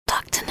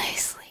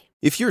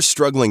If you're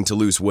struggling to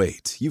lose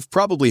weight, you've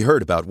probably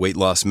heard about weight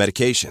loss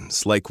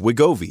medications like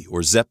Wegovy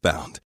or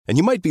Zepbound, and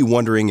you might be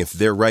wondering if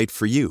they're right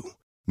for you.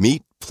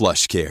 Meet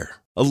PlushCare,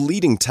 a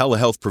leading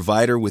telehealth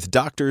provider with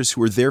doctors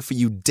who are there for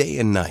you day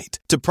and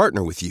night to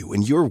partner with you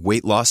in your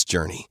weight loss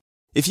journey.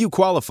 If you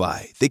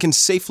qualify, they can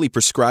safely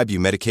prescribe you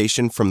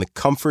medication from the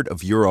comfort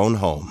of your own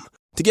home.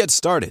 To get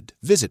started,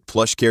 visit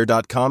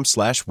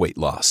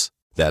plushcare.com/weightloss.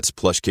 That's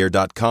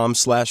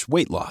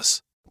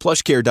plushcare.com/weightloss.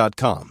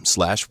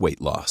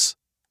 plushcare.com/weightloss.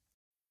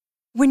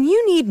 When you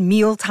need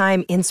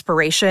mealtime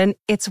inspiration,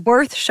 it's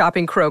worth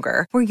shopping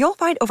Kroger, where you'll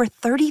find over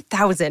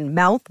 30,000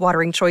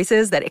 mouth-watering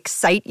choices that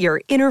excite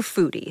your inner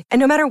foodie. And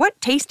no matter what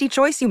tasty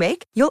choice you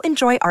make, you'll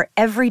enjoy our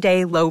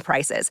everyday low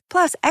prices,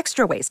 plus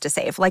extra ways to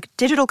save, like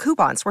digital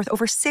coupons worth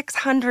over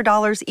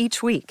 $600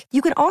 each week.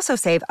 You can also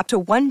save up to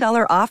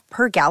 $1 off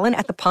per gallon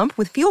at the pump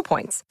with fuel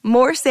points.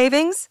 More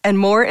savings and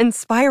more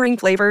inspiring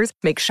flavors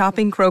make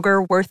shopping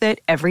Kroger worth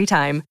it every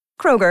time.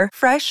 Kroger,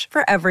 fresh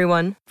for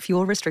everyone.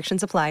 Fuel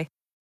restrictions apply.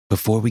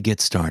 Before we get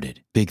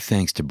started, big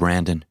thanks to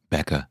Brandon,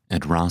 Becca,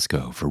 and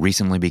Roscoe for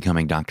recently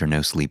becoming Dr.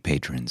 No Sleep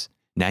patrons.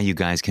 Now you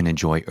guys can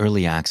enjoy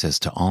early access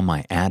to all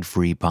my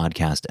ad-free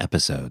podcast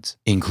episodes,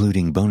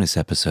 including bonus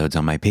episodes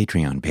on my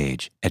Patreon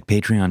page at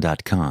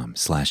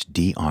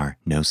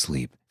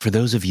patreon.com/drnosleep. For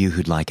those of you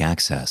who'd like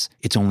access,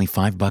 it's only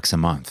 $5 a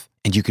month,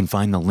 and you can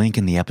find the link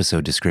in the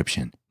episode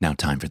description. Now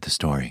time for the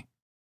story.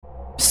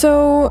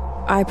 So,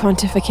 I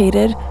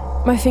pontificated,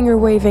 my finger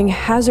waving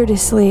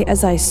hazardously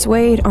as I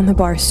swayed on the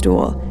bar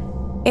stool.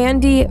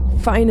 Andy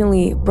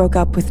finally broke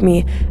up with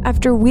me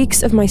after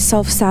weeks of my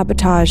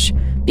self-sabotage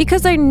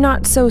because I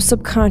not so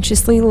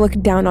subconsciously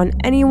looked down on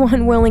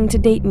anyone willing to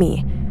date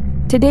me.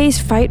 Today's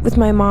fight with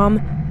my mom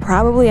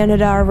probably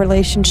ended our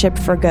relationship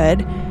for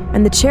good,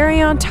 and the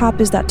cherry on top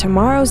is that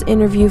tomorrow's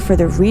interview for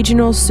the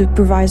regional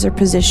supervisor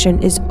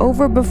position is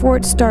over before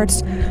it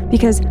starts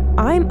because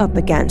I'm up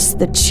against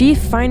the chief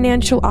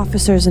financial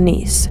officer's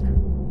niece.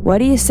 What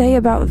do you say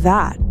about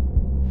that?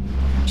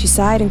 She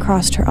sighed and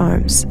crossed her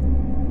arms.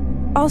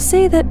 I'll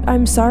say that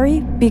I'm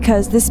sorry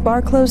because this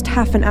bar closed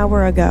half an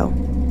hour ago.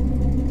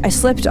 I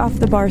slipped off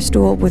the bar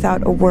stool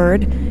without a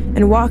word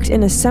and walked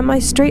in a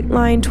semi-straight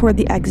line toward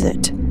the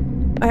exit.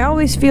 I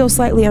always feel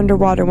slightly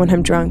underwater when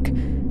I'm drunk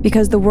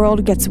because the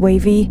world gets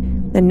wavy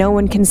and no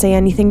one can say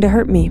anything to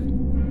hurt me.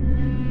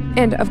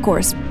 And of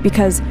course,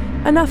 because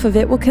enough of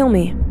it will kill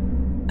me.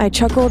 I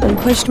chuckled and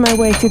pushed my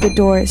way through the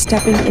door,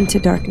 stepping into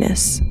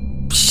darkness.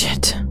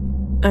 Shit,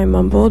 I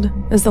mumbled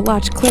as the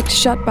latch clicked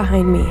shut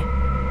behind me.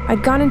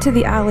 I'd gone into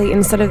the alley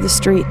instead of the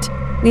street,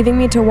 leaving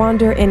me to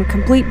wander in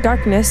complete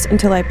darkness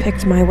until I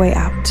picked my way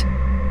out.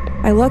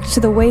 I looked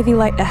to the wavy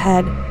light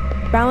ahead,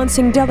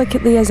 balancing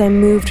delicately as I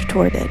moved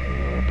toward it.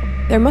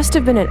 There must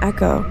have been an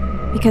echo,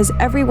 because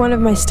every one of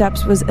my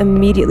steps was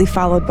immediately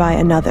followed by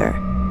another.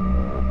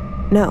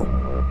 No,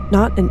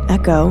 not an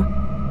echo.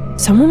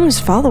 Someone was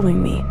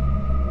following me.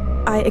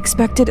 I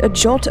expected a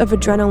jolt of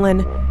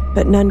adrenaline,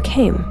 but none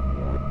came.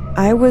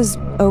 I was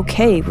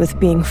okay with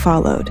being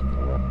followed.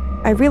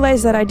 I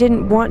realized that I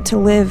didn't want to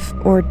live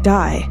or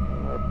die.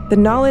 The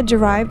knowledge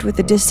arrived with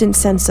a distant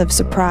sense of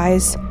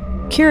surprise,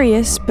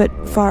 curious but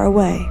far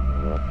away.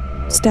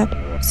 Step,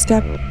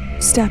 step,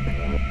 step.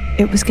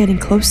 It was getting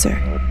closer.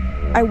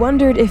 I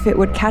wondered if it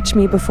would catch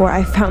me before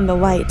I found the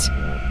light.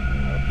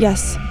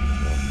 Yes,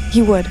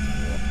 he would.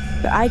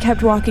 But I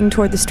kept walking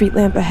toward the street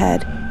lamp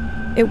ahead.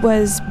 It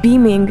was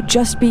beaming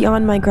just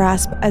beyond my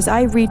grasp. As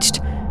I reached,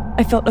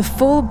 I felt a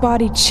full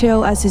body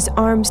chill as his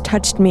arms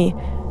touched me.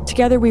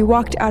 Together we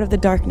walked out of the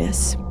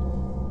darkness.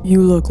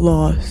 You look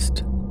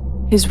lost.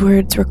 His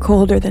words were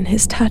colder than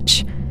his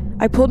touch.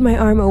 I pulled my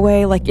arm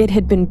away like it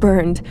had been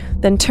burned,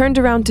 then turned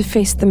around to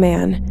face the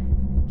man.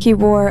 He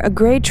wore a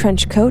gray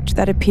trench coat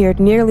that appeared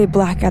nearly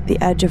black at the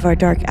edge of our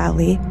dark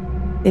alley.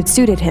 It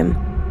suited him.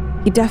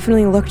 He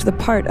definitely looked the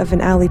part of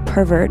an alley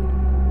pervert.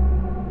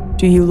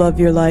 Do you love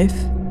your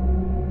life?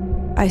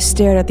 I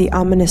stared at the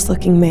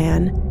ominous-looking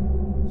man.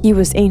 He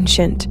was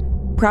ancient,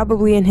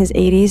 probably in his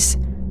 80s,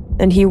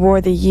 and he wore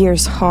the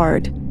years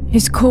hard.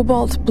 His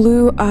cobalt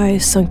blue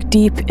eyes sunk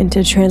deep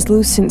into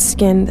translucent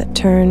skin that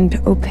turned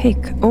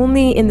opaque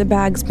only in the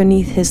bags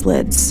beneath his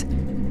lids.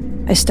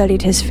 I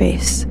studied his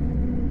face.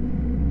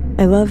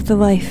 I love the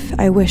life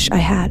I wish I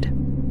had.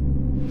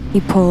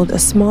 He pulled a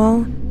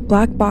small,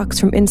 black box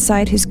from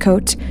inside his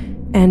coat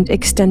and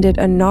extended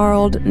a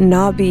gnarled,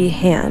 knobby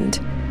hand.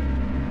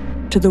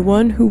 To the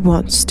one who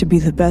wants to be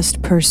the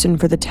best person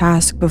for the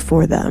task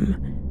before them.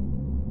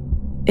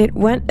 It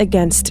went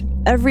against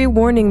every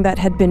warning that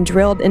had been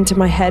drilled into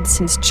my head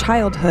since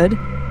childhood,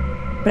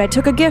 but I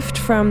took a gift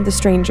from the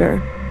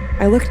stranger.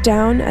 I looked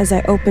down as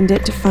I opened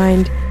it to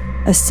find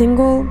a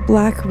single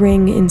black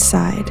ring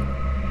inside.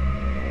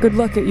 Good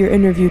luck at your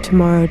interview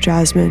tomorrow,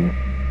 Jasmine,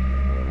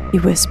 he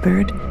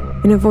whispered,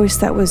 in a voice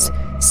that was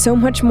so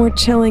much more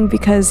chilling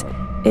because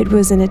it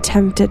was an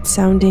attempt at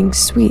sounding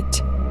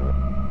sweet.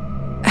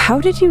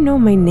 How did you know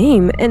my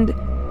name? And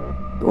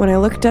when I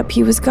looked up,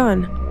 he was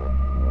gone.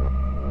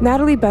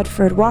 Natalie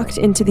Bedford walked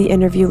into the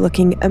interview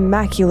looking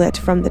immaculate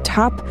from the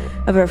top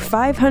of her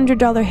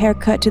 $500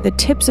 haircut to the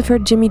tips of her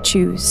Jimmy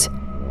Choos.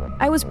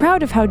 I was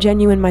proud of how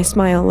genuine my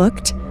smile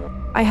looked.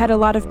 I had a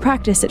lot of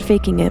practice at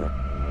faking it.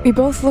 We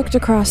both looked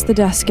across the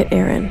desk at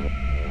Erin.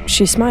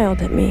 She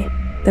smiled at me,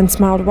 then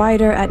smiled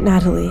wider at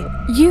Natalie.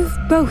 You've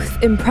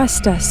both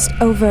impressed us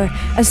over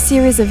a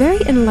series of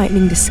very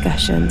enlightening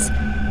discussions.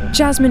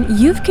 Jasmine,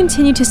 you've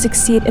continued to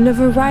succeed in a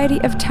variety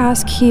of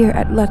tasks here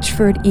at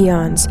Letchford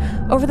Eons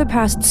over the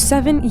past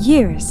 7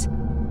 years.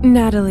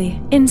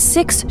 Natalie, in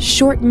 6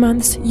 short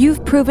months,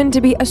 you've proven to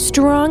be a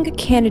strong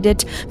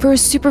candidate for a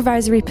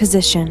supervisory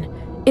position.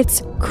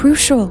 It's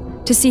crucial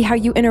to see how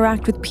you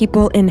interact with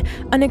people in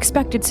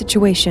unexpected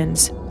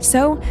situations.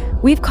 So,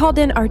 we've called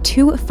in our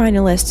 2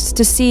 finalists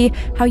to see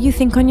how you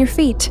think on your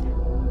feet.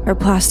 Her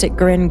plastic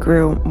grin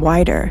grew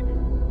wider.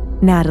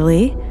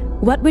 Natalie,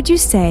 what would you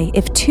say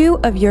if 2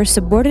 of your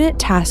subordinate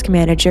task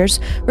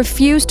managers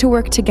refused to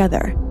work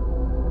together?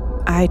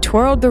 I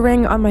twirled the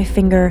ring on my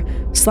finger,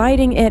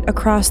 sliding it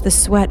across the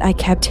sweat I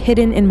kept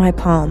hidden in my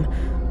palm.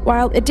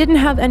 While it didn't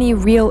have any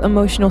real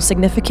emotional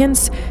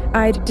significance,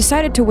 I'd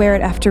decided to wear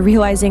it after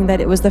realizing that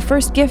it was the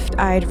first gift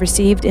I'd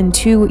received in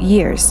 2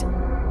 years.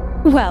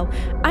 Well,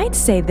 I'd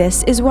say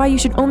this is why you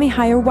should only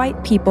hire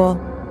white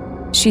people.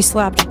 She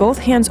slapped both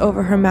hands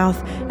over her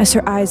mouth as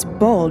her eyes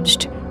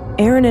bulged.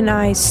 Erin and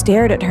I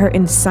stared at her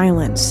in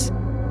silence.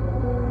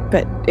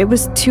 But it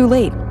was too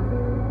late.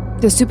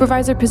 The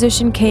supervisor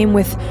position came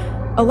with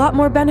a lot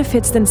more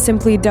benefits than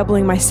simply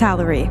doubling my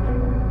salary.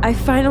 I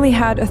finally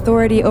had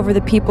authority over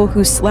the people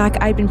whose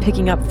slack I'd been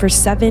picking up for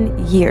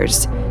 7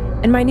 years,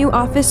 and my new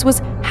office was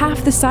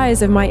half the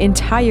size of my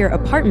entire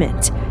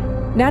apartment.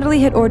 Natalie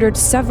had ordered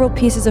several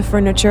pieces of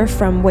furniture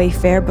from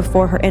Wayfair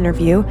before her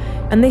interview,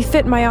 and they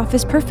fit my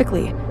office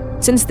perfectly.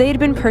 Since they'd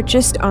been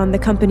purchased on the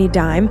company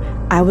dime,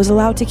 I was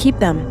allowed to keep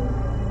them.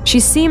 She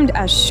seemed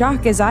as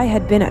shocked as I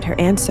had been at her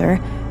answer,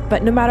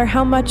 but no matter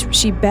how much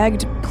she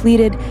begged,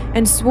 pleaded,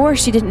 and swore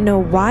she didn't know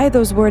why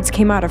those words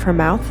came out of her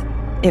mouth,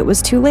 it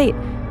was too late.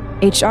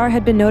 HR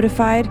had been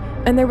notified,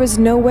 and there was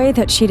no way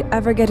that she'd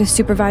ever get a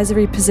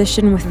supervisory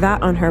position with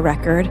that on her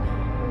record.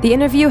 The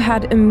interview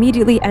had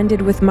immediately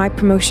ended with my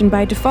promotion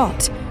by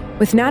default.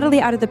 With Natalie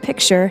out of the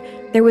picture,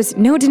 there was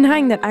no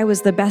denying that I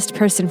was the best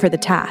person for the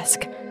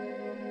task.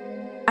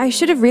 I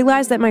should have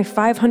realized that my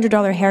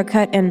 $500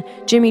 haircut and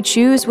Jimmy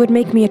Choos would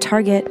make me a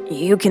target.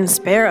 You can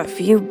spare a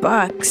few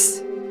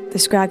bucks, the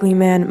scraggly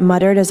man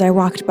muttered as I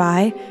walked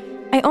by.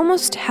 I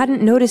almost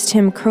hadn't noticed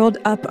him curled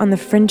up on the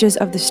fringes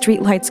of the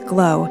streetlight's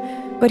glow,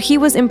 but he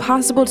was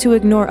impossible to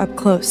ignore up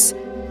close.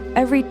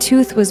 Every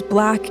tooth was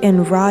black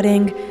and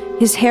rotting.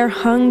 His hair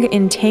hung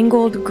in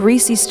tangled,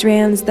 greasy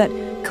strands that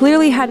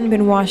clearly hadn't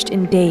been washed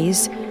in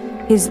days.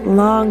 His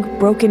long,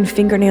 broken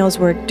fingernails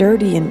were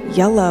dirty and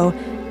yellow,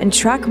 and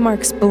track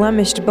marks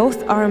blemished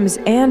both arms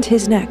and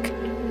his neck.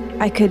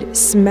 I could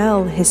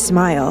smell his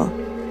smile.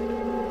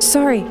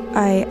 Sorry,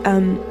 I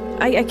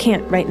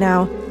can't right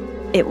now.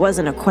 It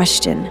wasn't a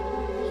question,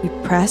 he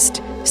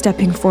pressed,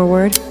 stepping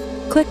forward.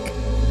 Click.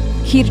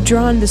 He'd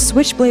drawn the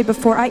switchblade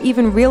before I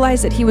even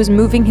realized that he was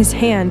moving his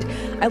hand.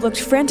 I looked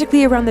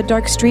frantically around the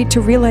dark street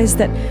to realize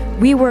that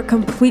we were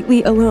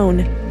completely alone.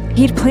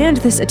 He'd planned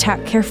this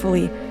attack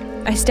carefully.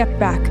 I stepped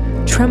back,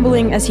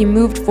 trembling as he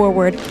moved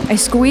forward. I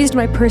squeezed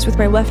my purse with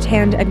my left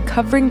hand and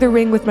covering the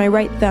ring with my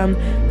right thumb,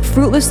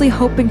 fruitlessly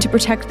hoping to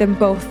protect them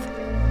both.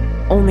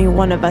 Only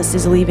one of us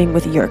is leaving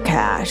with your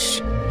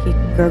cash, he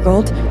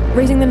gurgled,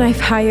 raising the knife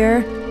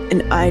higher,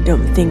 and I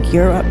don't think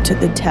you're up to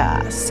the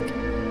task.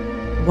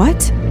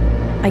 What?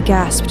 I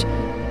gasped.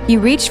 He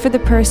reached for the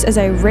purse as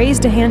I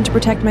raised a hand to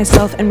protect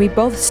myself, and we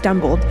both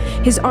stumbled,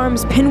 his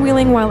arms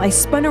pinwheeling while I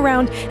spun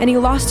around and he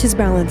lost his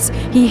balance.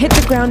 He hit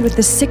the ground with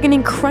the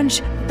sickening crunch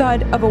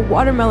thud of a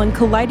watermelon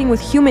colliding with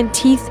human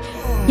teeth.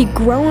 He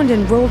groaned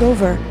and rolled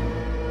over.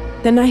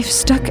 The knife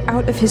stuck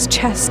out of his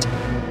chest.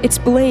 Its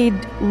blade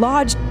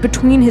lodged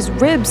between his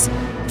ribs.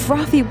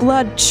 Frothy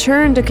blood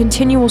churned a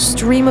continual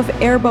stream of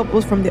air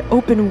bubbles from the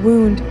open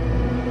wound.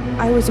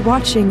 I was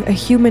watching a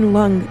human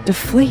lung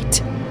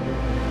deflate.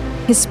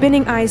 His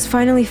spinning eyes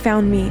finally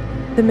found me.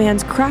 The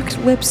man's cracked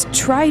lips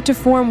tried to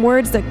form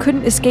words that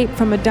couldn't escape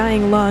from a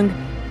dying lung.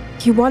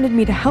 He wanted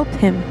me to help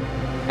him.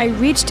 I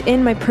reached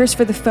in my purse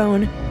for the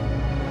phone.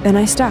 Then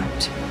I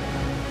stopped.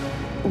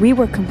 We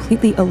were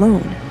completely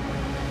alone.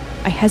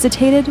 I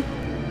hesitated.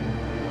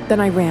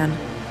 Then I ran.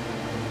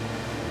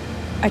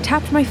 I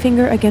tapped my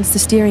finger against the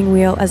steering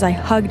wheel as I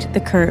hugged the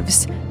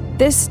curves.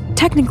 This,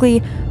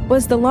 technically,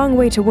 was the long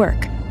way to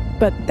work,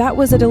 but that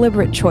was a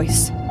deliberate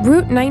choice.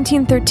 Route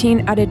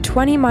 1913 added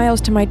 20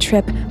 miles to my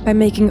trip by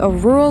making a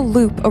rural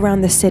loop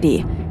around the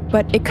city,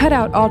 but it cut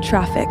out all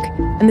traffic,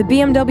 and the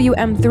BMW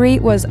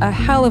M3 was a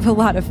hell of a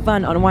lot of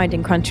fun on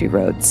winding country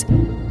roads.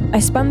 I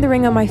spun the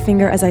ring on my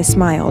finger as I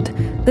smiled,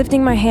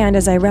 lifting my hand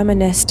as I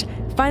reminisced,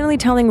 finally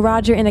telling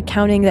Roger in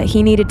accounting that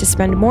he needed to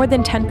spend more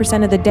than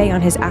 10% of the day on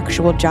his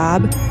actual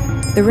job.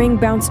 The ring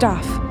bounced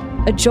off.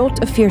 A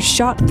jolt of fear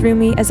shot through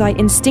me as I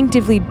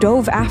instinctively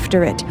dove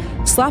after it,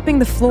 slapping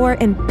the floor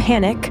in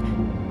panic.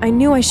 I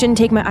knew I shouldn't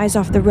take my eyes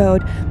off the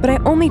road, but I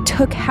only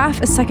took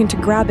half a second to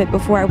grab it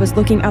before I was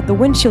looking out the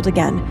windshield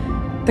again.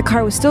 The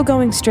car was still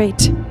going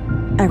straight.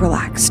 I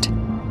relaxed.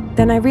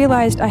 Then I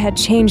realized I had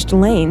changed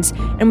lanes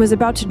and was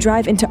about to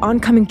drive into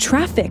oncoming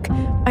traffic.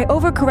 I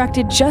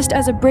overcorrected just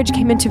as a bridge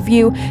came into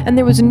view, and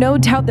there was no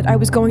doubt that I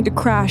was going to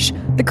crash.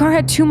 The car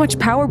had too much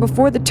power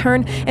before the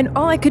turn, and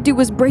all I could do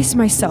was brace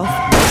myself.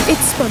 It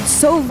spun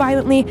so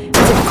violently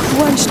as it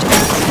crunched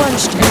and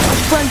crunched and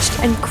crunched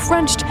and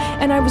crunched,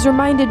 and I was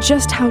reminded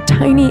just how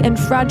tiny and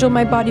fragile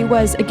my body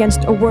was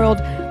against a world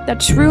that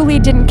truly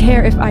didn't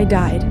care if I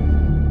died.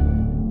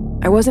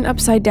 I wasn't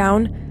upside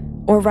down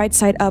or right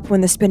side up when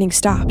the spinning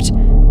stopped,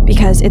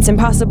 because it's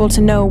impossible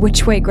to know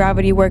which way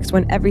gravity works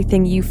when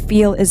everything you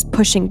feel is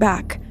pushing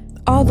back.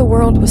 All the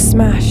world was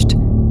smashed,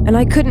 and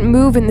I couldn't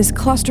move in this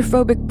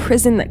claustrophobic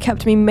prison that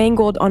kept me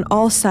mangled on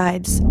all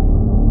sides.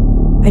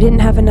 I didn't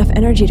have enough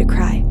energy to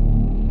cry.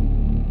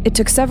 It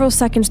took several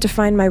seconds to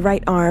find my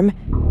right arm.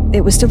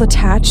 It was still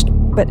attached,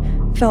 but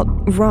felt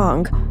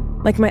wrong,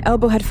 like my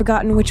elbow had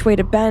forgotten which way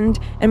to bend,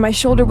 and my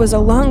shoulder was a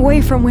long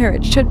way from where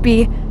it should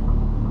be.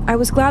 I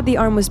was glad the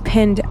arm was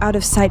pinned out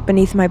of sight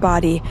beneath my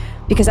body,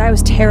 because I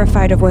was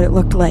terrified of what it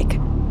looked like.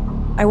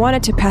 I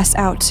wanted to pass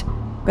out,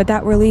 but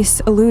that release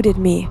eluded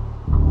me.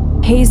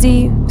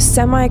 Hazy,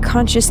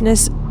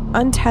 semi-consciousness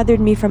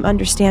untethered me from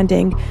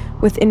understanding,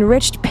 with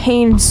enriched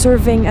pain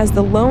serving as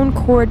the lone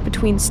chord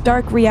between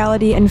stark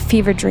reality and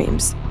fever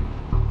dreams.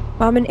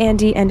 Mom and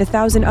Andy and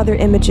 1,000 other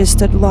images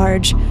stood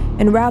large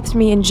and wrapped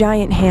me in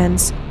giant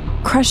hands,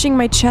 crushing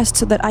my chest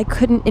so that I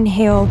couldn't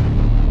inhale.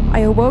 I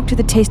awoke to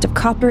the taste of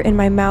copper in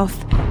my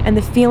mouth and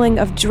the feeling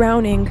of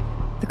drowning.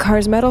 The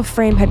car's metal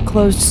frame had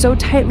closed so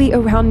tightly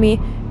around me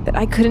that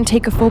I couldn't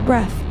take a full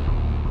breath.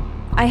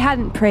 I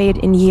hadn't prayed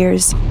in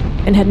years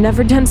and had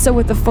never done so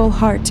with a full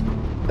heart,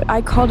 but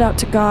I called out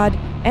to God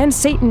and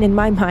Satan in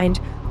my mind,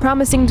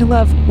 promising to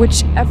love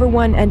whichever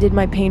one ended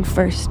my pain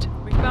first.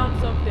 We found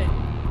something,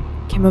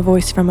 came a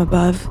voice from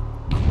above.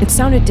 It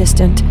sounded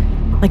distant,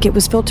 like it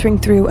was filtering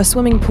through a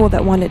swimming pool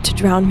that wanted to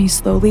drown me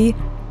slowly,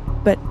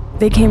 but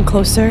they came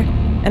closer,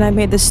 and I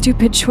made the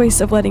stupid choice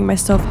of letting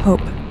myself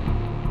hope.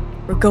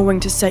 We're going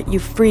to set you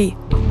free.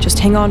 Just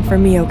hang on for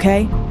me,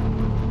 okay?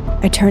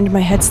 I turned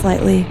my head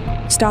slightly,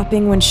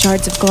 stopping when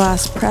shards of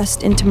glass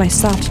pressed into my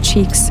soft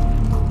cheeks.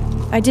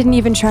 I didn't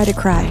even try to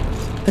cry.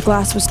 The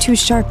glass was too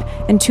sharp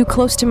and too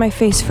close to my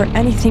face for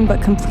anything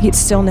but complete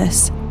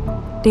stillness.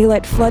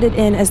 Daylight flooded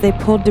in as they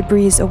pulled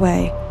debris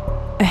away.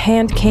 A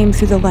hand came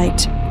through the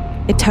light.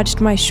 It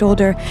touched my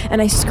shoulder,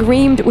 and I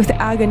screamed with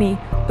agony.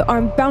 The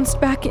arm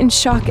bounced back in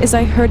shock as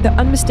I heard the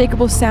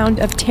unmistakable sound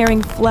of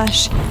tearing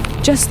flesh,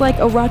 just like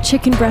a raw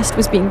chicken breast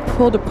was being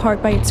pulled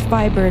apart by its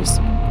fibers.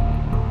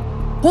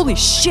 Holy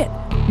shit!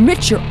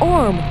 Mitch, your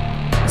arm!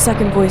 The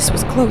second voice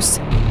was close,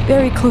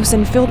 very close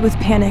and filled with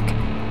panic.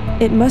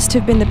 It must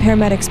have been the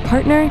paramedic's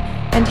partner,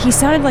 and he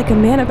sounded like a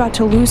man about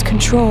to lose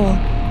control.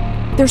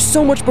 There's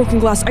so much broken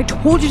glass. I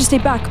told you to stay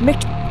back.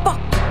 Mitch, fuck!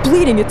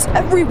 Bleeding, it's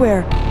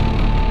everywhere!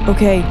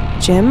 Okay,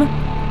 Jim,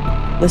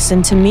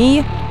 listen to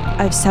me.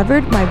 I've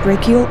severed my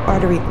brachial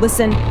artery.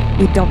 Listen,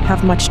 we don't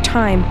have much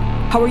time.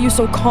 How are you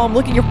so calm?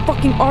 Look at your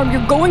fucking arm.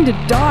 You're going to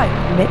die.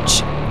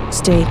 Mitch,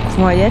 stay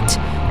quiet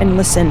and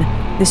listen.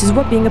 This is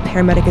what being a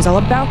paramedic is all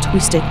about. We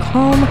stay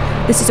calm.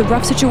 This is a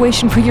rough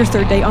situation for your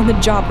third day on the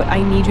job, but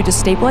I need you to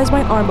stabilize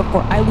my arm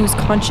before I lose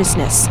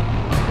consciousness.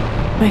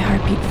 My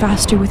heart beat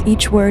faster with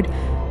each word.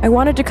 I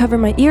wanted to cover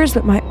my ears,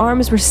 but my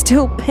arms were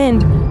still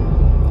pinned.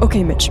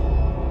 Okay, Mitch,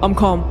 I'm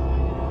calm.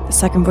 The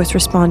second voice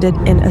responded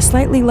in a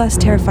slightly less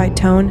terrified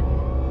tone.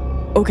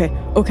 Okay,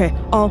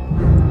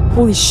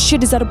 holy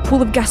shit, is that a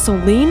pool of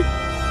gasoline?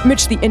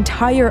 Mitch, the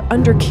entire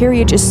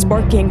undercarriage is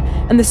sparking,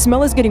 and the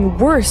smell is getting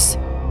worse.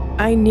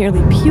 I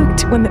nearly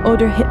puked when the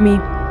odor hit me.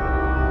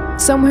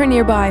 Somewhere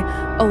nearby,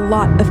 a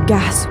lot of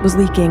gas was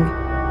leaking.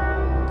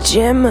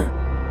 Jim,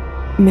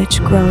 Mitch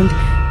groaned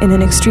in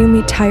an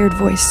extremely tired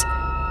voice.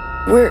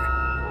 We're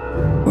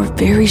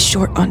very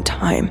short on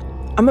time.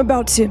 I'm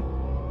about to...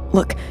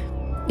 Look,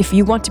 if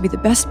you want to be the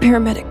best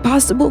paramedic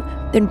possible,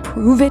 then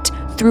prove it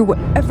through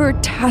whatever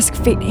task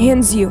fate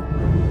hands you.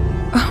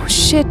 Oh,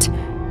 shit.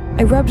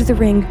 I rubbed the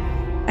ring.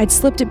 I'd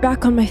slipped it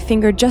back on my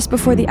finger just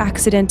before the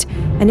accident,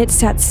 and it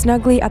sat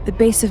snugly at the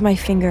base of my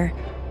finger.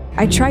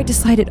 I tried to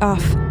slide it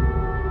off.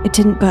 It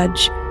didn't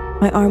budge.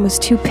 My arm was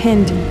too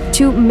pinned,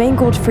 too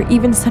mangled for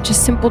even such a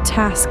simple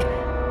task.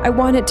 I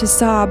wanted to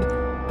sob,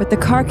 but the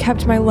car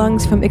kept my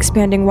lungs from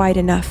expanding wide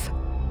enough.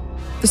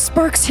 The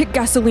sparks hit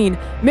gasoline.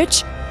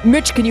 Mitch,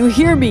 can you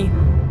hear me?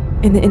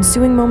 In the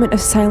ensuing moment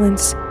of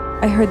silence,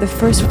 I heard the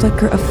first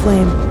flicker of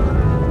flame.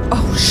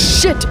 Oh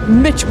shit,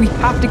 Mitch, we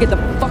have to get the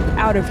fuck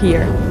out of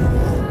here.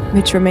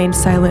 Mitch remained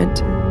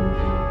silent.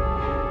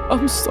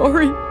 I'm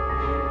sorry,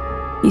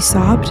 he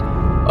sobbed.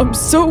 I'm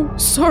so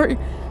sorry.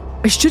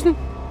 I should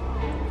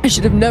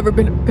have never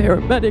been a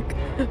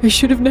paramedic. I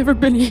should have never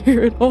been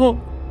here at all.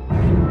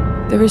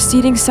 The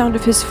receding sound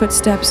of his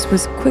footsteps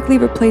was quickly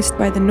replaced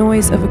by the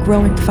noise of a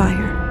growing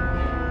fire.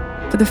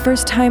 For the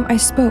first time, I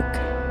spoke.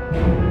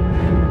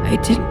 I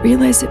didn't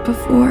realize it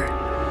before,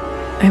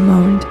 I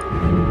moaned.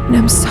 "And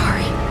I'm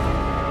sorry.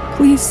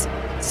 Please,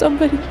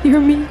 somebody hear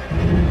me.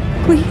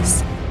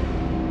 Please."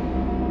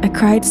 I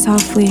cried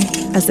softly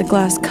as the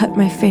glass cut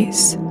my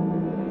face.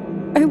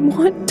 "I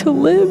want to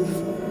live."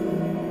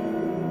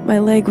 My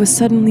leg was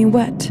suddenly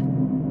wet.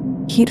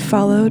 Heat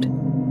followed.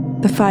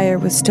 The fire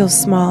was still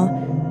small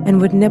and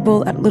would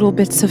nibble at little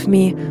bits of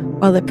me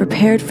while it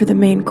prepared for the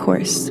main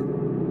course.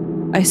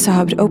 I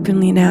sobbed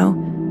openly now,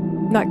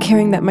 not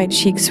caring that my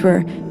cheeks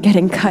were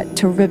getting cut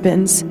to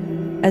ribbons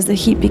as the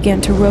heat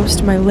began to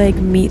roast my leg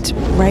meat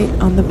right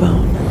on the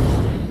bone.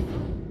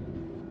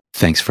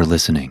 Thanks for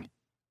listening.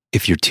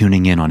 If you're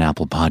tuning in on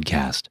Apple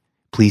Podcast,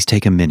 please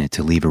take a minute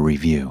to leave a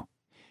review.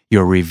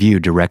 Your review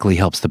directly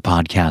helps the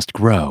podcast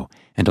grow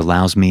and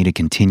allows me to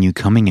continue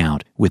coming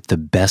out with the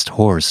best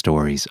horror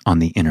stories on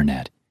the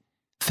internet.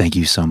 Thank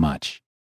you so much.